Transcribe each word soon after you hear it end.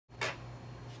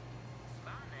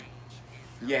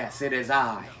Yes, it is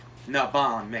I,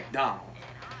 NEVON MCDONALD.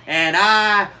 And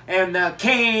I am the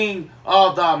king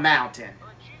of the mountain.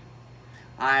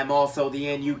 I am also the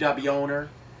NUW owner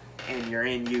and your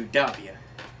NUW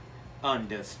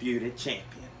Undisputed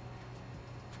champion.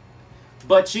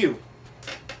 But you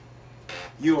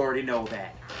already know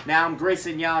that. Now I'm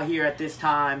gracing y'all here at this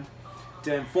time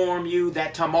to inform you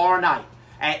that tomorrow night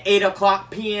at 8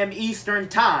 p.m. Eastern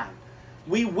Time,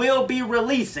 we will be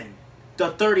releasing the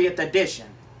 30th edition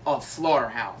of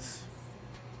Slaughterhouse.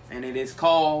 And it is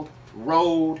called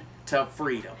Road to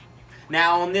Freedom.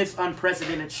 Now on this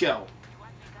unprecedented show,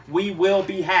 we will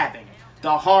be having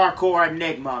the hardcore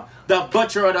enigma, the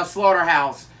butcher of the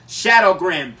slaughterhouse, Shadow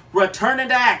Grim, returning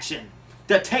to action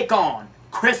to take on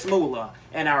Chris Moolah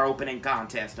in our opening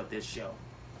contest of this show.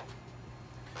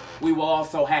 We will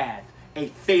also have a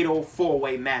fatal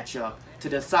four-way matchup to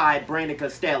decide Brandon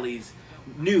Costelli's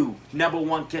new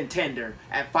 #1 contender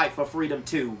at Fight for Freedom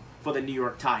 2 for the New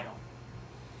York title.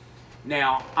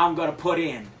 Now, I'm going to put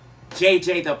in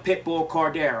JJ the Pitbull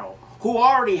Cordero, who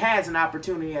already has an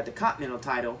opportunity at the Continental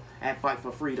title at Fight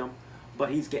for Freedom,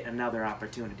 but he's getting another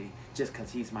opportunity just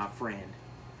because he's my friend.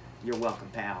 You're welcome,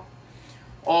 pal.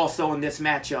 Also in this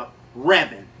matchup,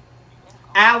 Revan,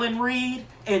 Alan Reed,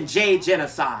 and Jay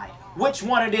Genocide. Which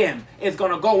one of them is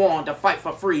going to go on to Fight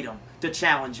for Freedom to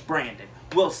challenge Brandon?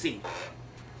 We'll see.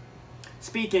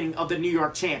 Speaking of the New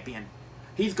York champion,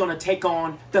 he's going to take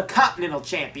on the Continental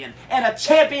champion in a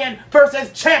champion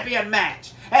versus champion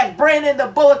match as Brandon the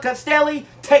Bullet Costelli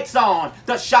takes on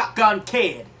the Shotgun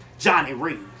Kid, Johnny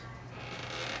Reed.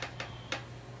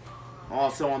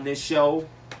 Also on this show,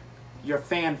 your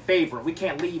fan favorite. We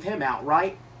can't leave him out,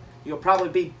 right? You'll probably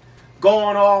be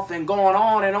going off and going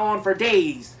on and on for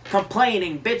days,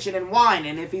 complaining, bitching, and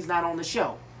whining if he's not on the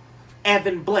show.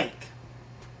 Evan Blake.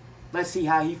 Let's see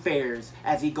how he fares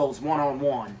as he goes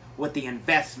one-on-one with the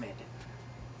investment.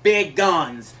 Big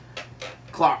guns,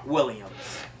 Clark Williams.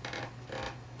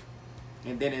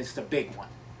 And then it's the big one,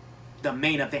 the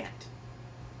main event.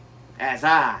 As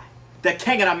I, the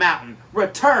king of the mountain,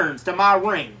 returns to my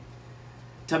ring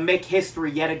to make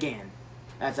history yet again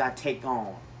as I take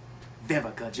on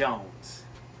Vivica Jones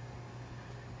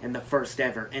in the first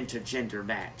ever intergender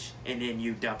match in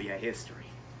NUW history.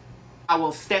 I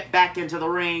will step back into the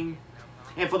ring,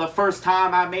 and for the first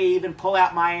time I may even pull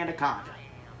out my anaconda,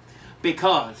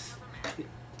 because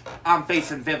I'm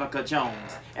facing Vivica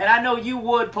Jones. And I know you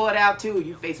would pull it out too,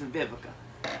 you facing Vivica.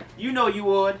 You know you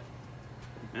would.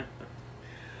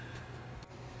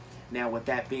 Now with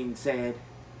that being said,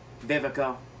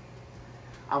 Vivica,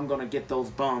 I'm going to get those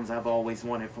buns I've always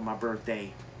wanted for my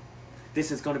birthday.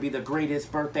 This is going to be the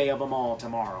greatest birthday of them all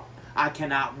tomorrow. I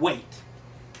cannot wait.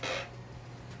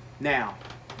 Now,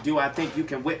 do I think you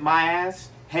can whip my ass?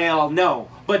 Hell no.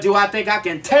 But do I think I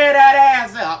can tear that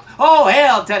ass up? Oh,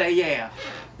 hell to the yeah.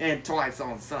 And twice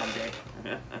on Sunday.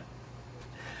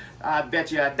 I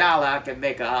bet you $1 I can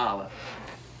make a holler.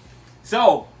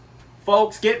 So,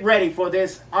 folks, get ready for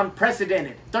this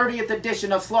unprecedented 30th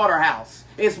edition of Slaughterhouse.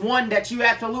 It's one that you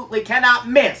absolutely cannot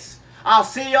miss. I'll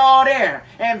see y'all there.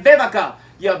 And Vivica,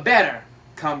 you better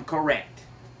come correct.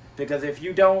 Because if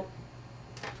you don't,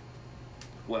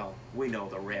 well, we know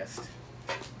the rest.